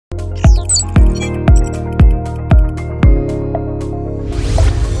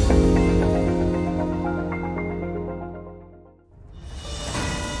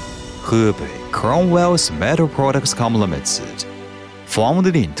Hebei Cromwell's Metal Products Co. Limited,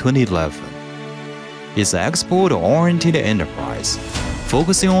 founded in 2011, is an export-oriented enterprise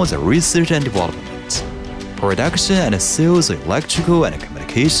focusing on the research and development, production and sales of electrical and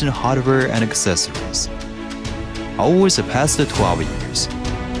communication hardware and accessories. Over the past 12 years,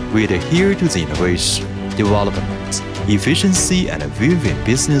 we adhere to the innovation, development, efficiency, and vivid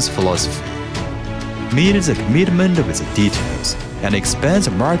business philosophy, meet the commitment with the details, and expand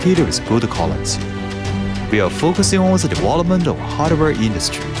the market with good quality. We are focusing on the development of hardware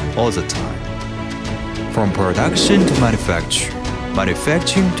industry all the time. From production to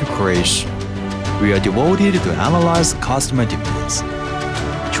manufacturing to creation, we are devoted to analyze customer demands,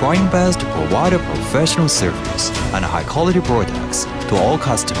 trying best to provide a professional service and high-quality products to all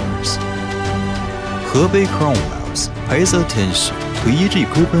customers. Hebei Cromwells pays attention to each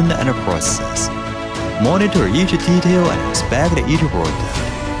equipment and process, monitor each detail and inspect each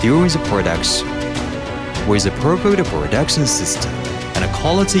product during the production. With a perfect production system and a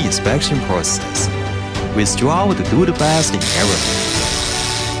quality inspection process, we strive to do the best in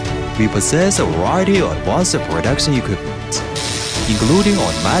everything. We possess a variety of advanced production equipment, including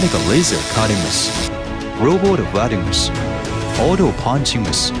automatic laser cutting machine, robot welding machine, auto punching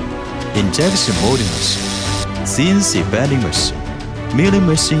machine, injection molding machine, CNC bending machine, milling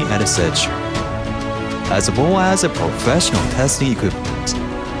machine, etc., as well as a professional testing equipment,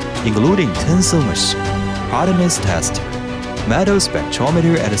 including tensile machine, hardness tester, metal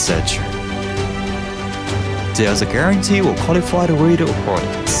spectrometer, etc. There is a guarantee of qualified rate of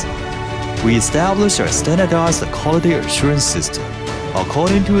products. We establish a standardized quality assurance system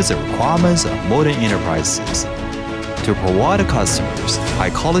according to the requirements of modern enterprises to provide customers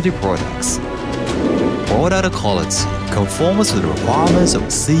high-quality products. Product quality conforms to the requirements of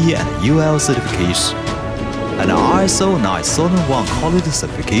CE and UL certification and ISO 9001 quality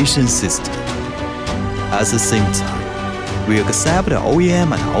certification system. At the same time, we accept the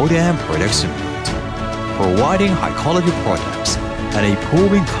OEM and ODM production mode, providing high-quality products and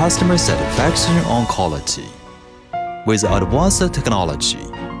improving customer satisfaction on quality. With advanced technology,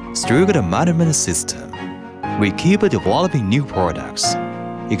 strict management system, we keep developing new products,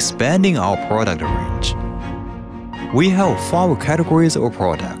 expanding our product range. We have 5 categories of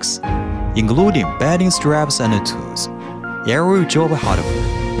products, including bedding straps and tools, aerial job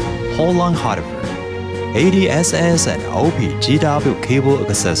hardware, whole line hardware, ADSS and OPGW cable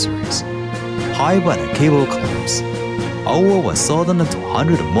accessories, high-band cable clamps, over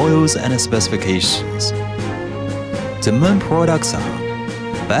 1,200 models and specifications. The main products are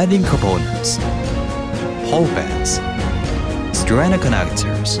bedding components, pole bands, strand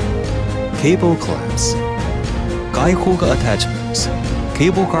connectors, cable clamps, guide hook attachments,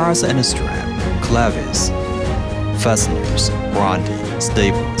 cable guards and strap, clevis, fasteners, grounding,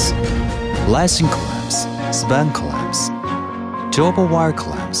 staples, latching clamps, span clamps, job wire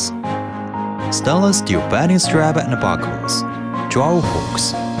clamps, stainless steel bedding strap and buckles, drawer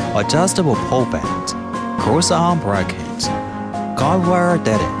hooks, adjustable pole band, cross-arm bracket, guide wire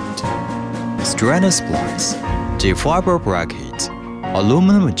dead end, strand splice, G-fiber bracket,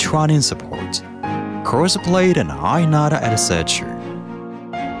 aluminum trunnion support, cross plate and eye nut, etc.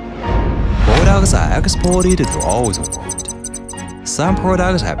 Products are exported to all the world. Some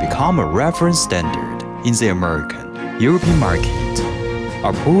products have become a reference standard in the American, European market,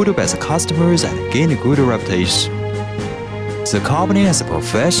 approved by the customers and gain a good reputation. The company has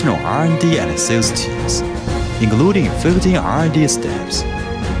professional R&D and sales teams, including 15 R&D staffs,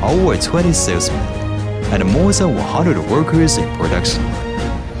 over 20 salesmen, and more than 100 workers in production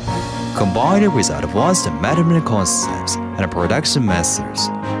line. Combined with advanced management concepts and production methods,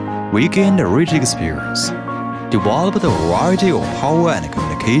 we gained a rich experience, developed a variety of power and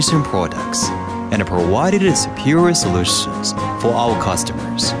communication products, and provided superior solutions for our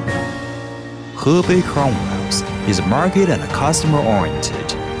customers. Hebei Cromwells is market and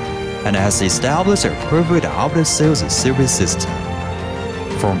customer-oriented and has established a perfect after-sales service system.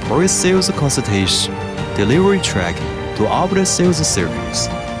 From pre-sales consultation, delivery tracking, to after-sales service,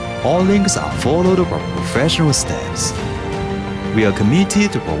 all links are followed by professional staffs. We are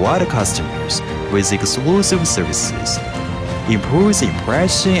committed to provide customers with exclusive services, improve the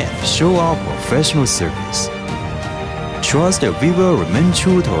impression, and show our professional service. Trust that we will remain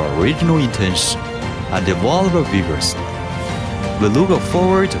true to our original intention and develop vigorously. We look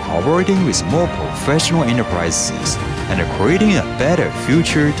forward to cooperating with more professional enterprises and creating a better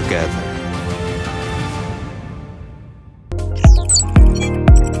future together.